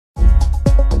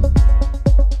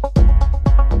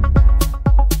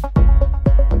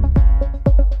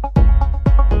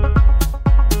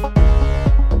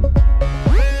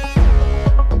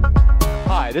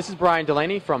Brian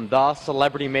Delaney from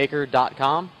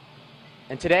thecelebritymaker.com,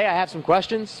 and today I have some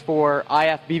questions for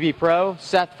IFBB Pro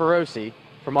Seth Feroce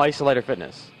from Isolator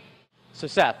Fitness. So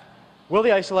Seth, will the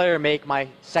Isolator make my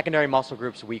secondary muscle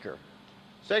groups weaker?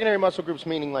 Secondary muscle groups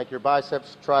meaning like your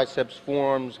biceps, triceps,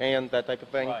 forearms, hands, that type of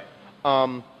thing?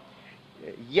 Right.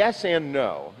 Yes and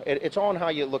no. It's all on how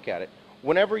you look at it.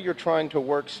 Whenever you're trying to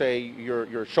work, say,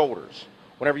 your shoulders,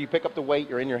 whenever you pick up the weight,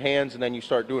 you're in your hands and then you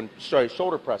start doing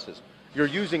shoulder presses, you're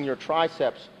using your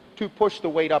triceps to push the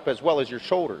weight up as well as your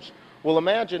shoulders. Well,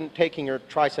 imagine taking your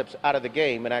triceps out of the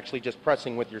game and actually just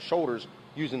pressing with your shoulders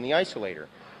using the isolator.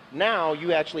 Now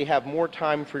you actually have more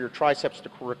time for your triceps to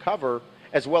recover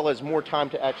as well as more time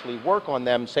to actually work on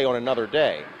them, say, on another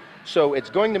day. So it's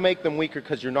going to make them weaker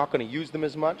because you're not going to use them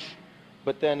as much,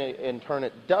 but then in turn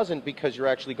it doesn't because you're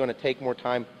actually going to take more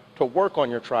time to work on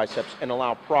your triceps and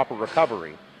allow proper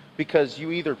recovery. Because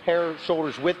you either pair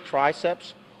shoulders with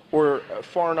triceps or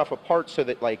far enough apart so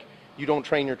that like you don't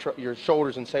train your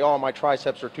shoulders and say, oh, my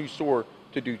triceps are too sore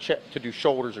to do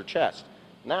shoulders or chest.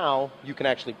 Now you can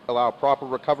actually allow proper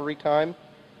recovery time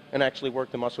and actually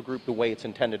work the muscle group the way it's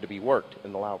intended to be worked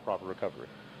and allow proper recovery.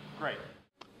 Great.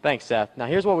 Thanks, Seth. Now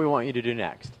here's what we want you to do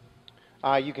next.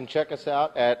 You can check us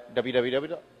out at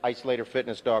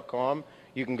www.isolatorfitness.com.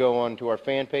 You can go on to our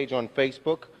fan page on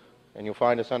Facebook, and you'll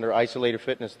find us under Isolator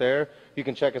Fitness there. You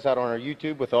can check us out on our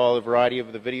YouTube with all the variety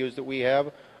of the videos that we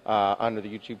have under the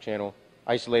YouTube channel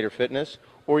Isolator Fitness,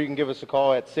 or you can give us a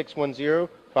call at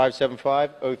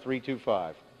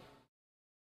 610-575-0325.